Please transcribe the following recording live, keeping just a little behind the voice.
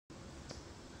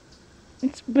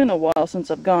It's been a while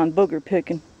since I've gone booger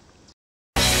picking.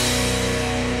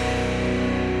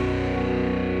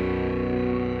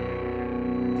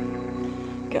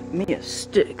 Got me a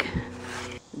stick.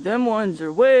 Them ones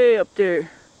are way up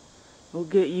there. We'll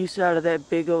get use out of that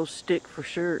big old stick for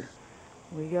sure.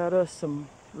 We got us some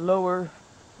lower,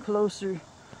 closer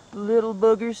little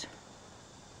boogers.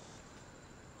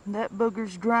 That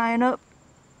booger's drying up.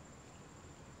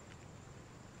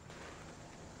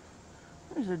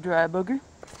 There's a dry booger.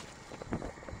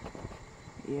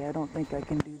 Yeah, I don't think I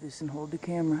can do this and hold the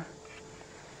camera.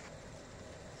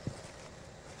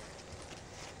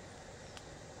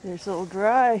 They're so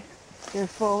dry, they're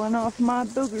falling off my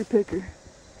booger picker.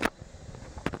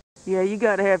 Yeah, you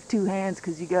gotta have two hands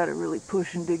because you gotta really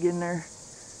push and dig in there.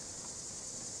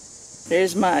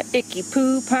 There's my icky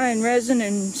poo pine resin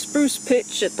and spruce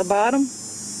pitch at the bottom.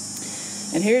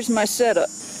 And here's my setup.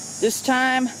 This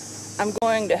time I'm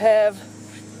going to have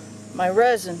my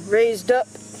resin raised up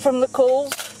from the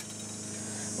coals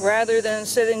rather than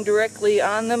sitting directly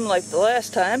on them like the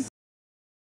last time.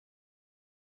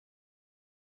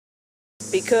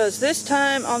 Because this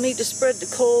time I'll need to spread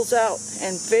the coals out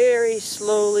and very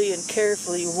slowly and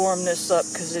carefully warm this up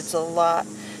because it's a lot.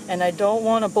 And I don't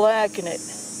want to blacken it.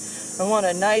 I want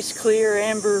a nice clear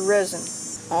amber resin.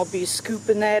 I'll be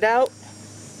scooping that out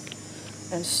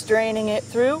and straining it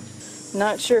through.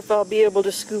 Not sure if I'll be able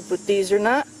to scoop with these or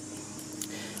not.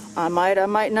 I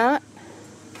might not.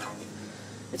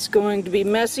 It's going to be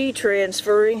messy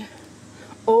transferring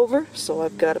over, so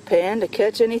I've got a pan to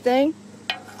catch anything.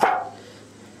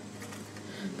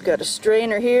 Got a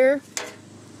strainer here.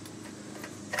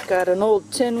 Got an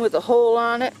old tin with a hole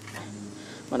on it.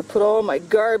 I'm going to put all my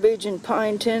garbage and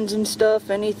pine tins and stuff.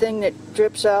 Anything that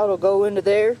drips out will go into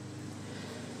there.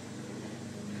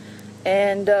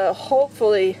 And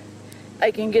hopefully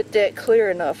I can get that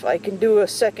clear enough. I can do a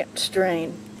second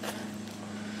strain.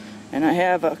 And I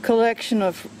have a collection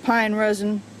of pine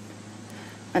resin.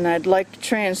 And I'd like to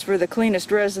transfer the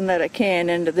cleanest resin that I can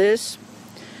into this.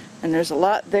 And there's a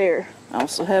lot there. I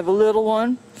also have a little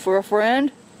one for a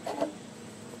friend.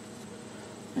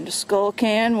 And a skull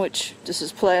can, which this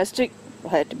is plastic. I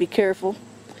had to be careful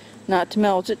not to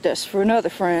melt it. That's for another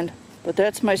friend. But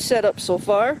that's my setup so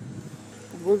far.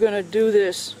 We're going to do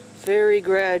this very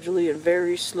gradually and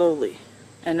very slowly.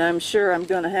 And I'm sure I'm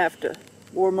going to have to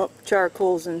warm up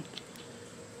charcoals and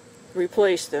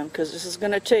replace them because this is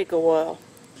going to take a while.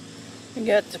 We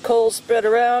got the coals spread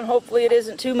around. Hopefully it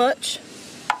isn't too much.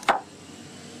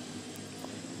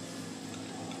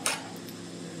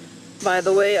 By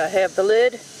the way, I have the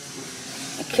lid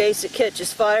in case it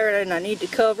catches fire and I need to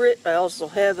cover it. I also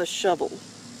have a shovel.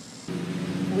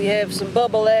 We have some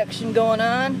bubble action going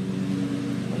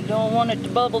on. We don't want it to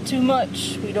bubble too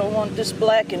much. We don't want this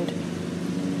blackened.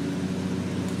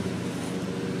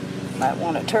 Might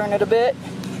want to turn it a bit.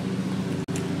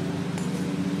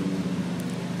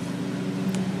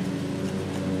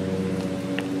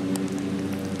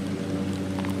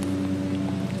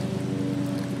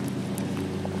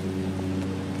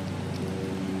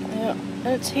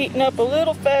 It's heating up a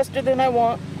little faster than I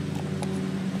want.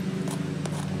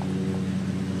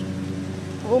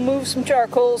 We'll move some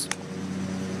charcoals.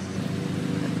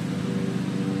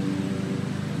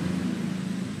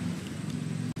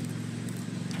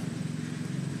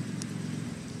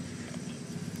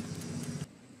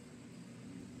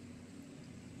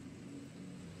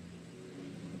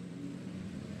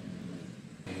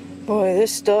 Boy,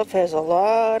 this stuff has a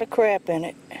lot of crap in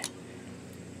it.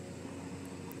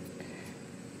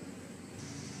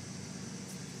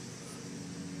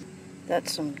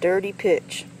 That's some dirty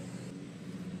pitch.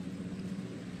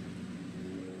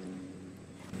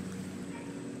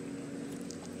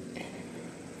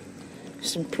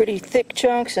 Some pretty thick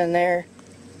chunks in there.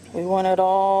 We want it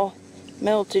all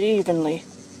melted evenly.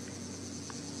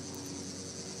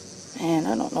 And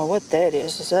I don't know what that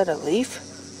is. Is that a leaf?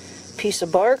 Piece of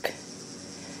bark?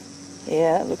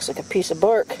 Yeah, it looks like a piece of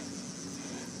bark.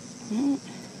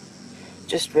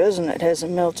 Just resin that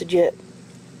hasn't melted yet.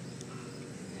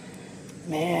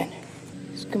 Man,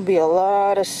 it's gonna be a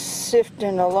lot of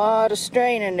sifting, a lot of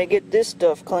straining to get this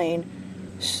stuff clean.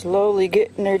 Slowly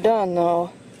getting her done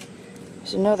though.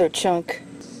 There's another chunk.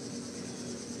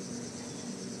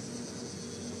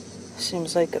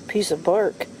 Seems like a piece of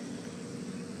bark.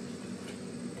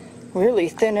 Really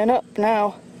thinning up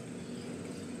now.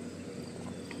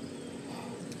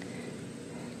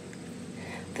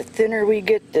 The thinner we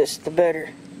get this, the better.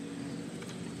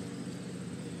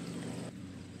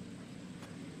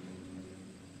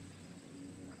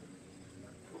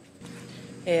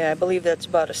 Yeah, I believe that's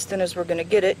about as thin as we're going to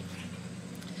get it.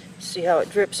 See how it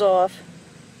drips off.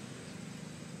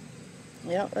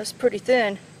 Yeah, that's pretty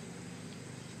thin.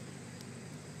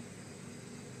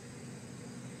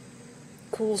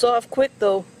 Cools off quick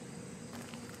though.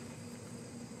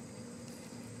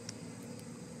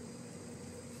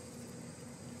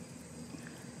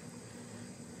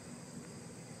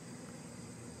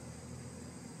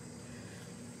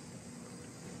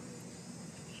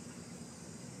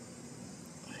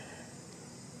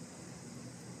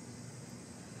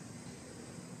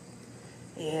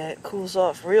 Yeah, it cools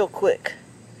off real quick.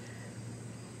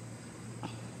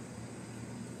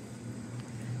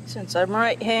 Since I'm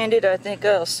right-handed, I think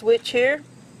I'll switch here.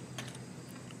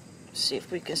 See if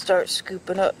we can start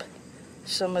scooping up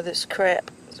some of this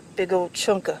crap. There's a big old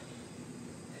chunk of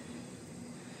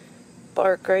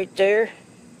bark right there.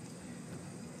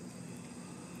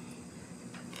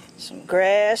 Some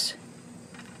grass.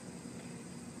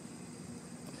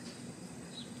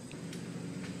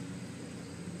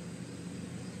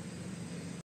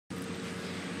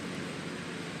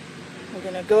 We're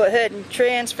going to go ahead and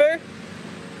transfer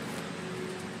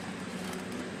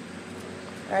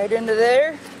right into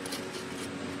there.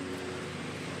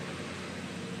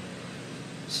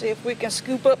 See if we can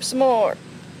scoop up some more.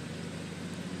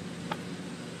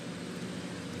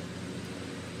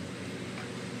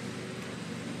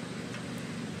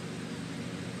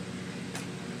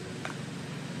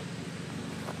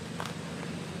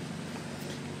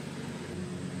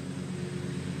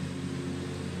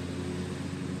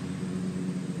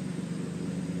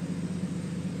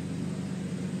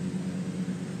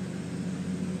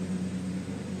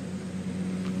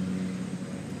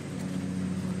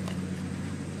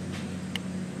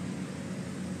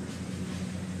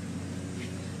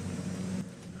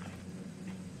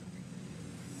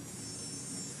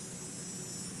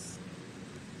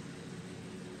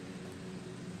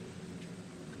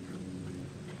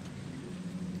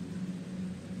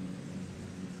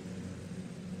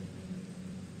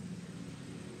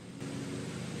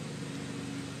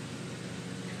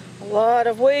 A lot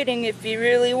of waiting if you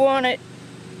really want it.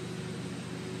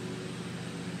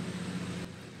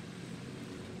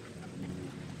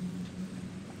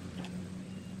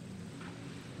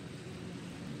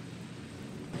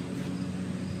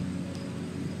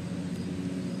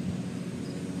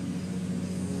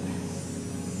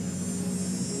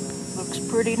 Looks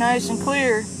pretty nice and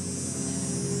clear.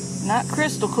 Not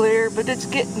crystal clear, but it's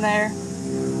getting there.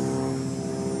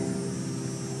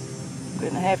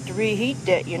 Gonna have to reheat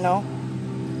that, you know.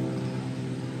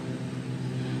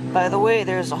 By the way,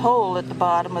 there's a hole at the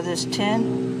bottom of this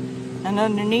tin, and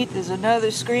underneath is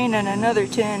another screen and another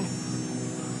tin.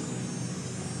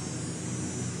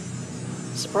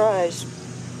 Surprise.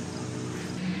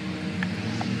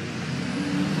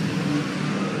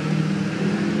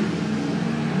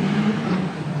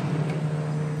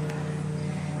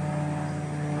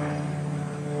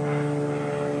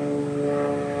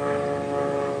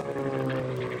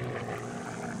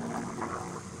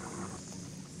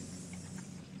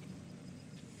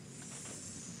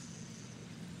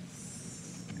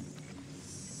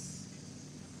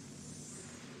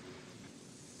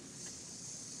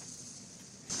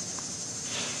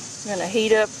 I'm gonna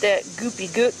heat up that goopy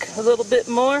gook a little bit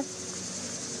more.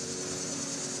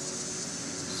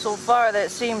 So far that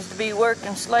seems to be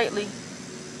working slightly.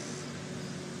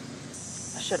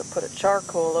 I should have put a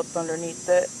charcoal up underneath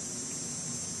that.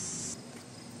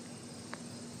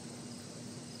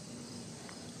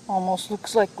 Almost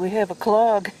looks like we have a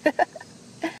clog.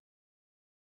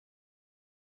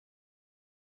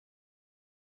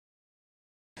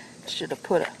 Should have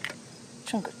put a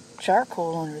chunk of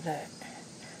charcoal under that.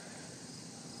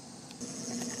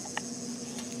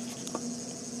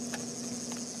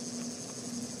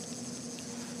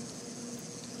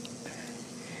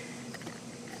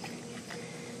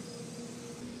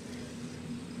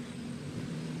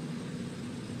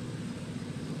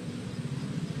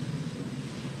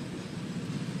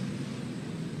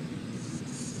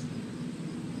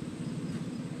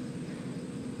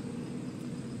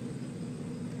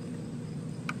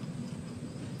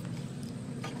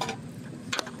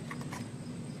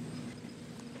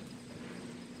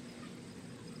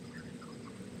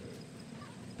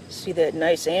 See that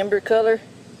nice amber color?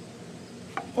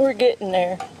 We're getting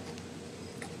there.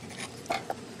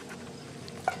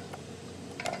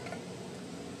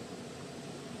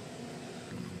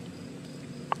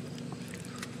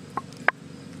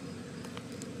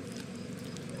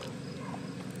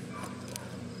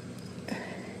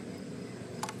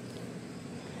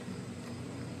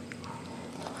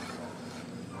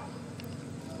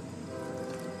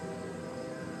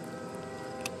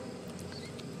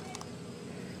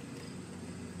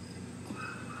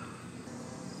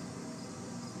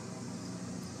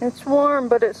 It's warm,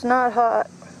 but it's not hot.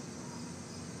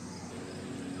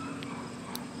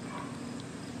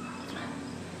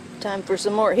 Time for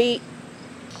some more heat.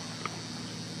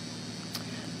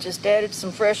 Just added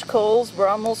some fresh coals. We're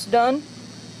almost done.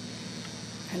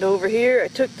 And over here I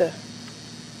took the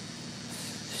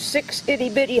 6 itty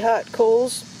bitty hot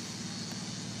coals.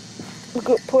 We'll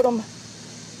go put them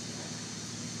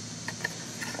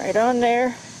right on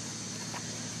there.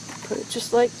 Put it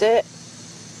just like that.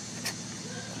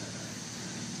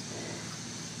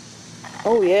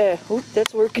 Oh yeah, oop,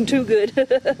 that's working too good.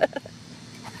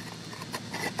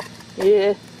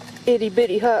 Yeah, itty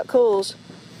bitty hot coals.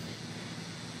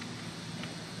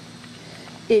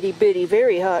 Itty bitty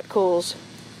very hot coals.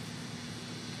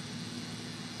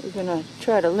 We're gonna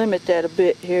try to limit that a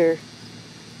bit here.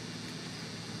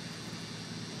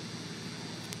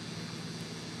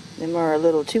 Them are a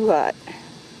little too hot.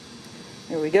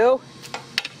 There we go.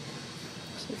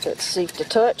 See if that's safe to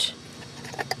touch.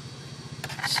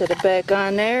 Set it back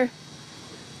on there.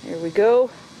 There we go.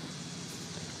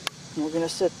 And we're gonna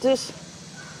set this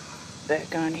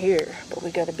back on here, but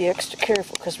we gotta be extra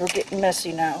careful because we're getting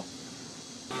messy now.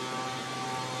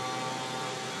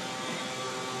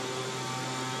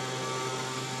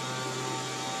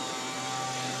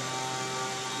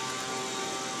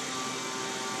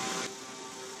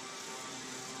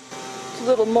 A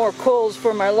little more coals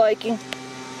for my liking.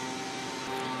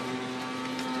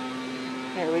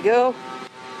 There we go.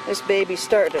 This baby's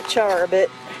starting to char a bit.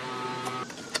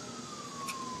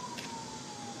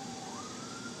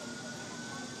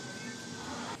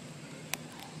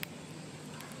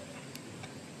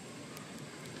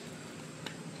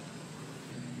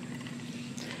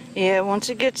 Yeah, once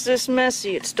it gets this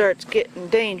messy, it starts getting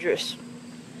dangerous.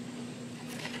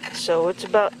 So it's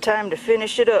about time to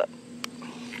finish it up.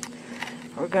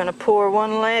 We're gonna pour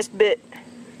one last bit.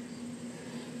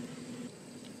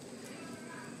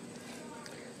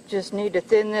 Just need to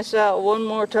thin this out one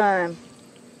more time.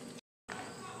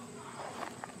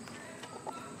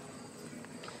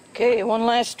 Okay, one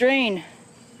last strain.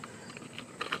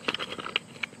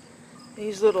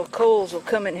 These little coals will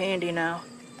come in handy now.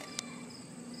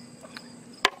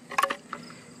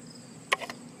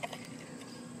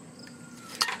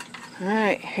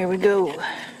 Alright, here we go.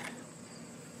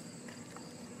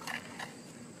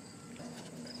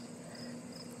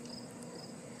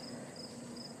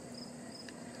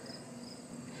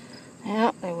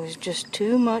 Yeah, there was just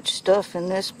too much stuff in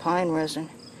this pine resin.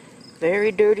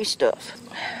 Very dirty stuff.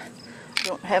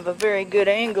 Don't have a very good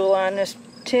angle on this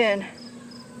tin.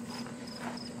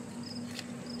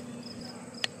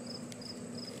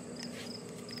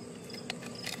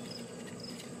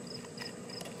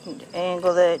 Need to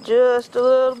angle that just a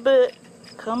little bit.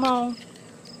 Come on.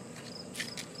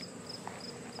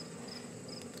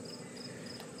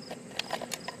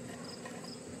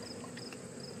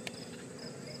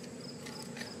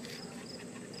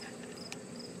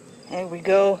 There we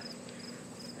go.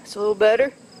 That's a little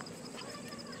better.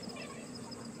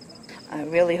 I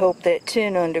really hope that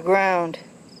tin underground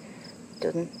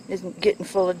isn't getting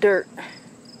full of dirt.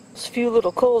 There's a few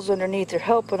little coals underneath are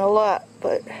helping a lot,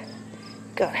 but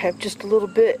gotta have just a little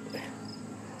bit.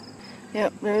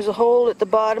 Yep, there's a hole at the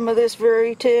bottom of this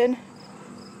very tin.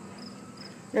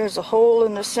 There's a hole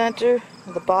in the center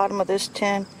of the bottom of this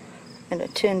tin, and a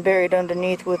tin buried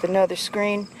underneath with another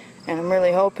screen. And I'm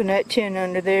really hoping that tin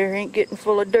under there ain't getting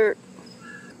full of dirt.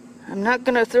 I'm not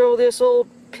gonna throw this old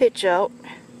pitch out.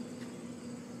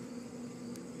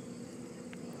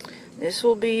 This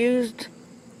will be used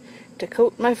to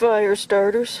coat my fire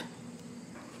starters.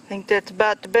 I think that's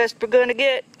about the best we're gonna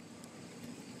get.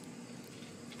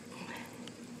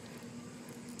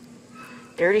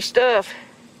 Dirty stuff.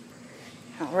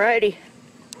 Alrighty.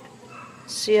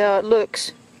 See how it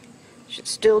looks. Is it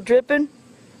still dripping?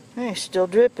 Hey, still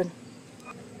dripping.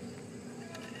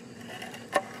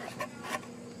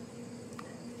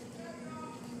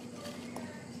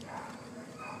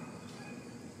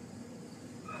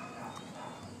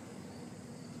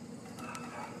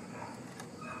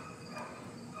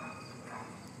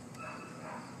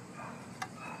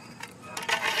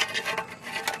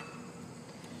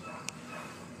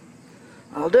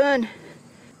 All done.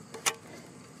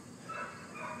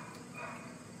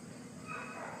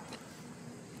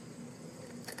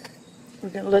 We're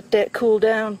going to let that cool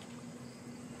down.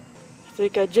 I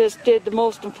think I just did the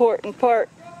most important part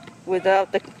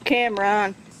without the camera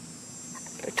on.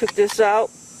 I took this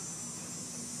out.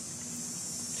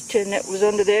 The tin that was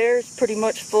under there is pretty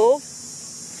much full.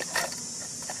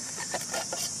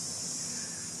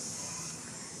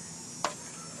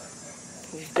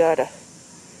 We've got to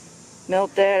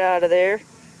melt that out of there.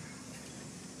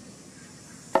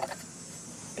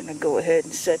 Gonna go ahead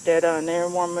and set that on there,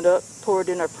 warm it up, pour it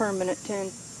in our permanent tin.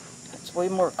 That's way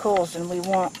more coals than we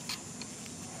want.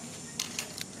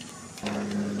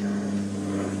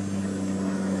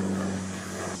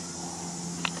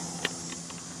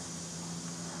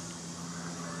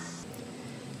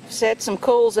 Set some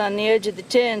coals on the edge of the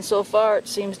tin. So far it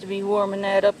seems to be warming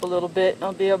that up a little bit.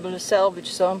 I'll be able to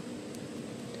salvage some.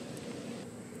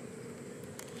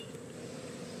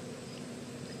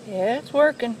 Yeah, it's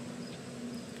working.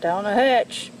 Down the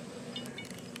hatch.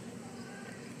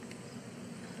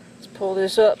 Let's pull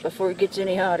this up before it gets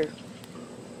any hotter.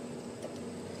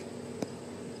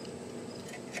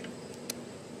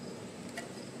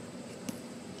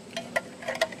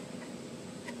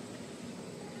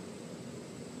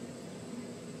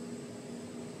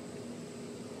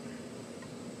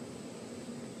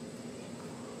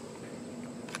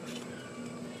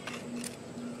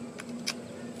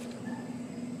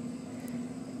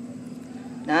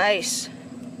 Nice.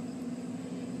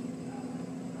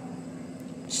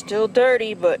 Still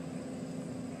dirty, but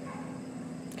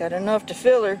got enough to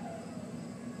fill her.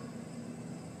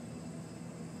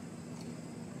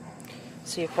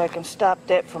 See if I can stop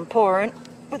that from pouring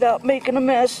without making a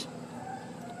mess.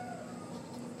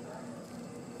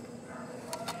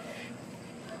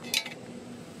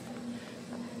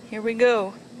 Here we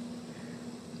go.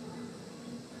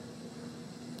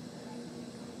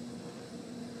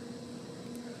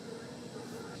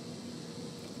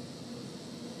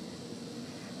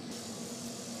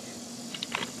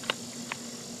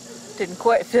 Didn't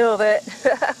quite fill that.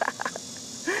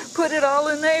 Put it all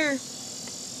in there.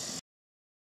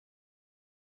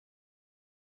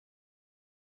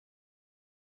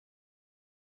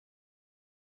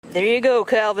 There you go,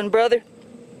 Calvin brother.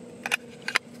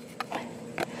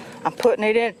 I'm putting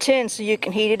it in a tin so you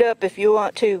can heat it up if you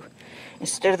want to,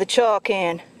 instead of the chaw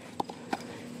can.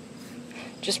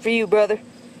 Just for you, brother.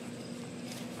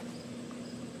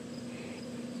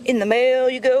 In the mail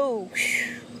you go.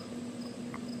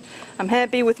 I'm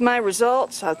happy with my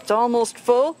results. It's almost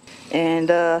full, and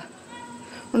I'm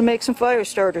gonna make some fire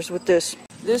starters with this.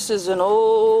 This is an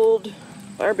old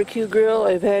barbecue grill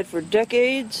I've had for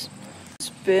decades. It's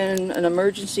been an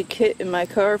emergency kit in my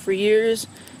car for years,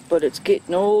 but it's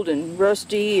getting old and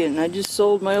rusty, and I just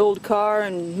sold my old car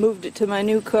and moved it to my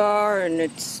new car,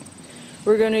 and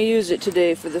we're gonna use it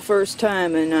today for the first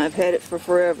time, and I've had it for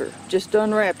forever. Just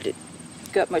unwrapped it.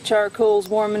 Got my charcoals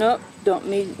warming up. Don't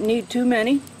need too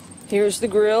many. Here's the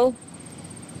grill.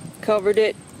 Covered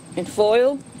it in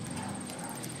foil.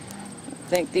 I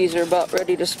think these are about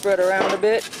ready to spread around a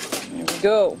bit. There we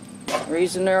go. The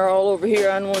reason they're all over here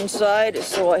on one side is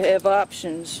so I have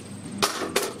options.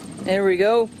 There we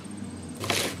go.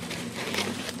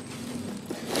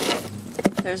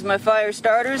 There's my fire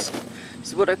starters. This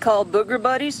is what I call Booger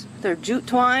Buddies. They're jute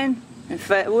twine and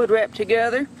Fatwood wrapped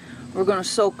together. We're going to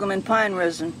soak them in pine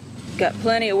resin. Got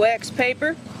plenty of wax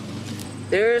paper.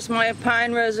 There's my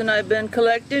pine resin I've been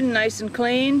collecting, nice and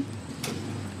clean.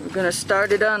 We're going to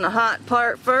start it on the hot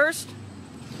part first.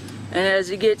 And as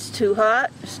it gets too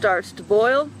hot, it starts to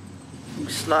boil.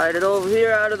 Slide it over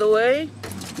here out of the way.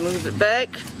 Move it back.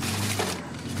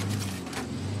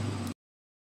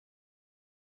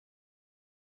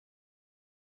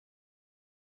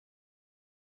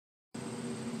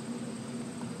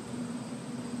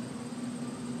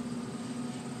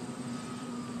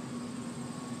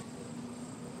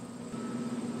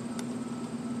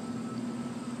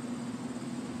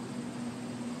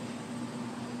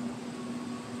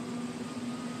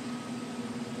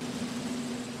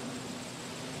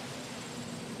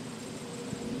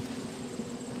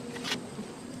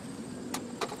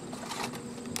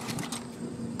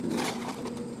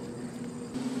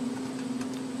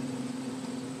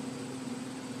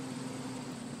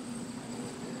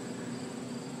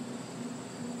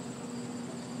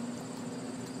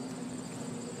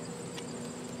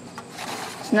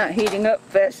 It's not heating up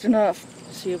fast enough.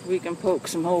 Let's see if we can poke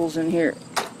some holes in here.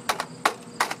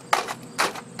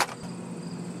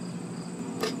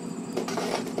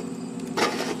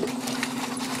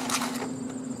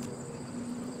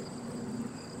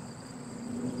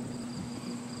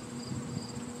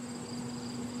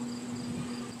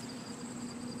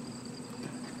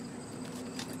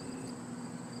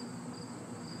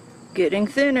 Getting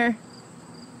thinner.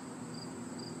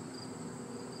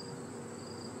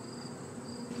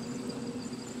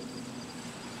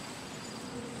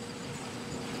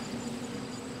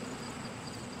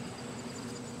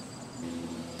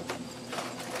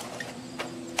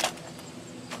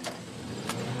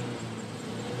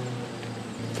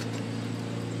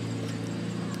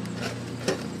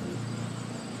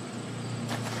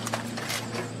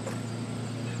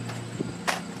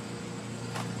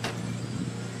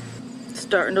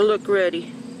 starting to look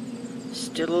ready.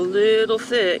 Still a little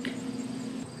thick.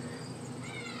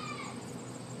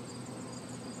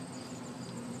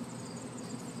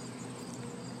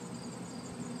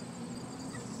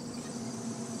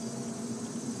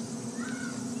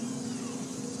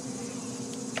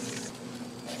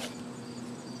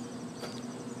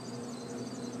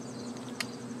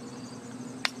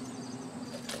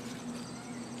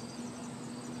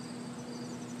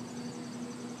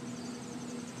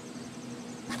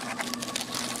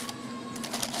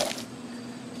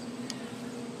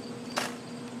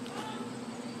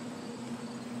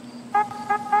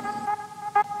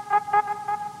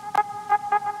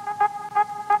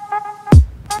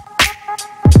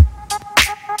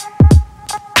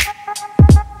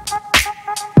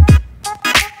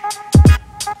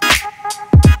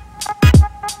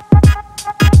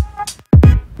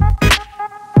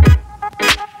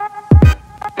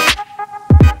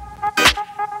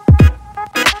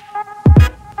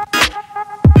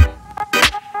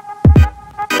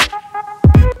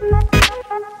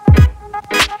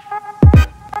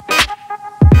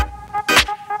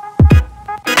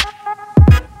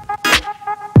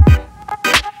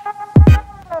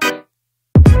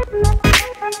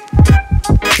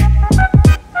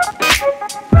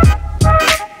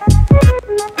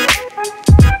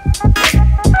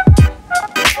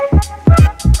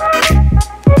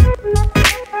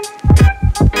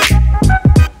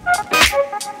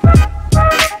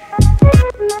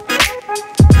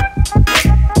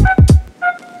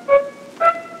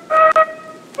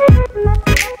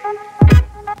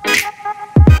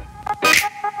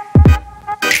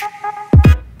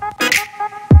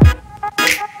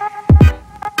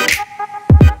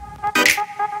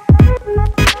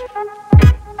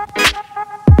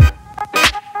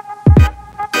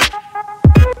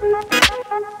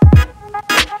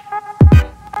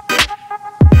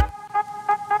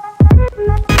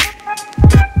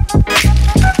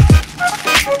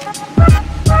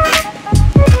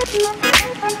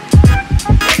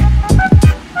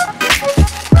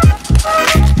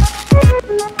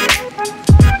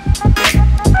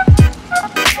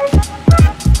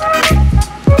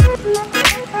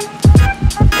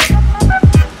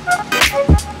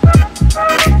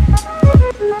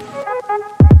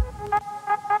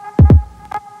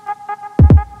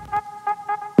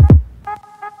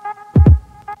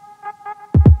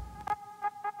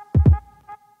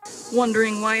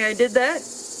 Wondering why I did that?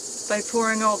 By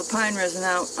pouring all the pine resin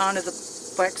out onto the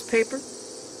wax paper.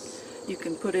 You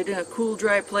can put it in a cool,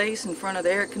 dry place in front of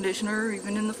the air conditioner or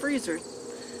even in the freezer.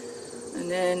 And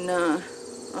then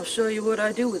I'll show you what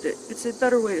I do with it. It's a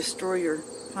better way to store your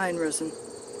pine resin.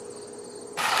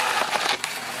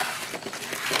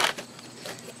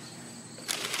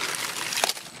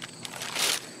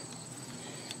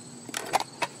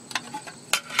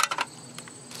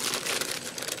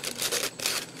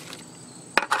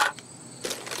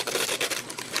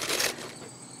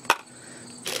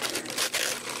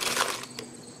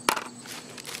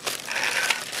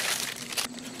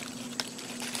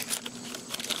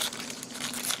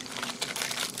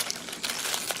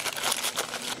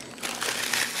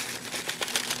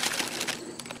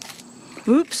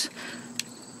 Oops,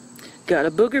 got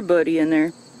a Booger Buddy in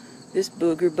there. This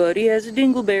Booger Buddy has a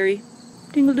dingleberry.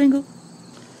 Dingle dingle.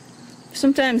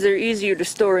 Sometimes they're easier to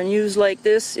store and use like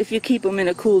this if you keep them in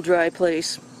a cool, dry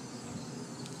place.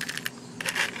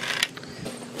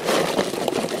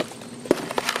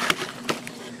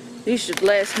 These should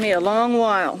last me a long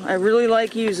while. I really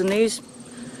like using these.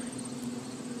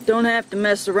 Don't have to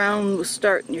mess around with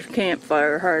starting your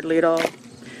campfire hardly at all.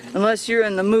 Unless you're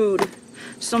in the mood.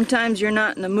 Sometimes you're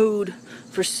not in the mood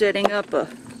for setting up a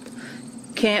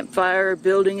campfire,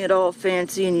 building it all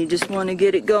fancy, and you just want to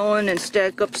get it going and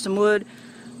stack up some wood.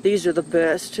 These are the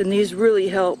best, and these really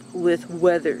help with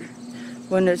weather.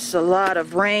 When it's a lot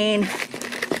of rain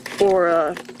or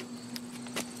a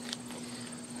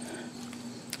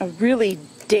really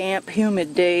damp,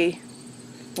 humid day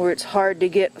where it's hard to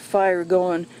get a fire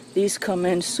going, these come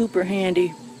in super handy.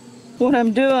 What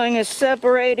I'm doing is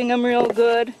separating them real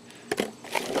good.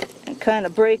 Kind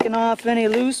of breaking off any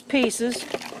loose pieces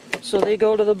so they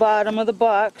go to the bottom of the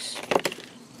box,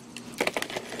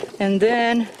 and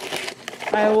then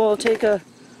I will take a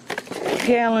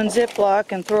gallon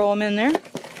Ziploc and throw them in there,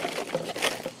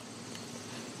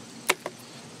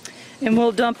 and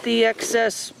we'll dump the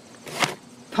excess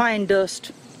pine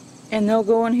dust, and they'll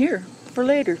go in here for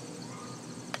later.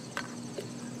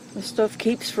 This stuff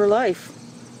keeps for life.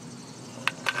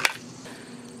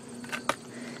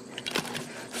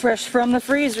 Fresh from the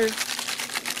freezer.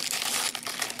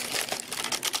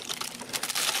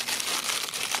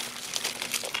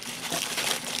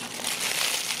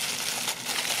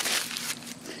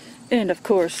 And of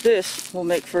course this will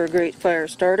make for a great fire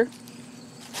starter.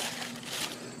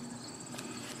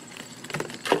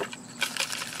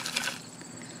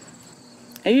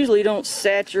 I usually don't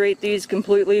saturate these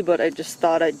completely, but I just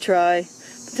thought I'd try.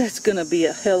 But that's gonna be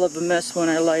a hell of a mess when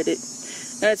I light it.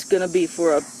 That's gonna be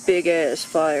for a big ass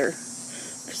fire.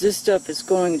 Because this stuff is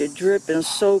going to drip and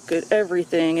soak at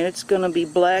everything, and it's gonna be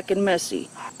black and messy.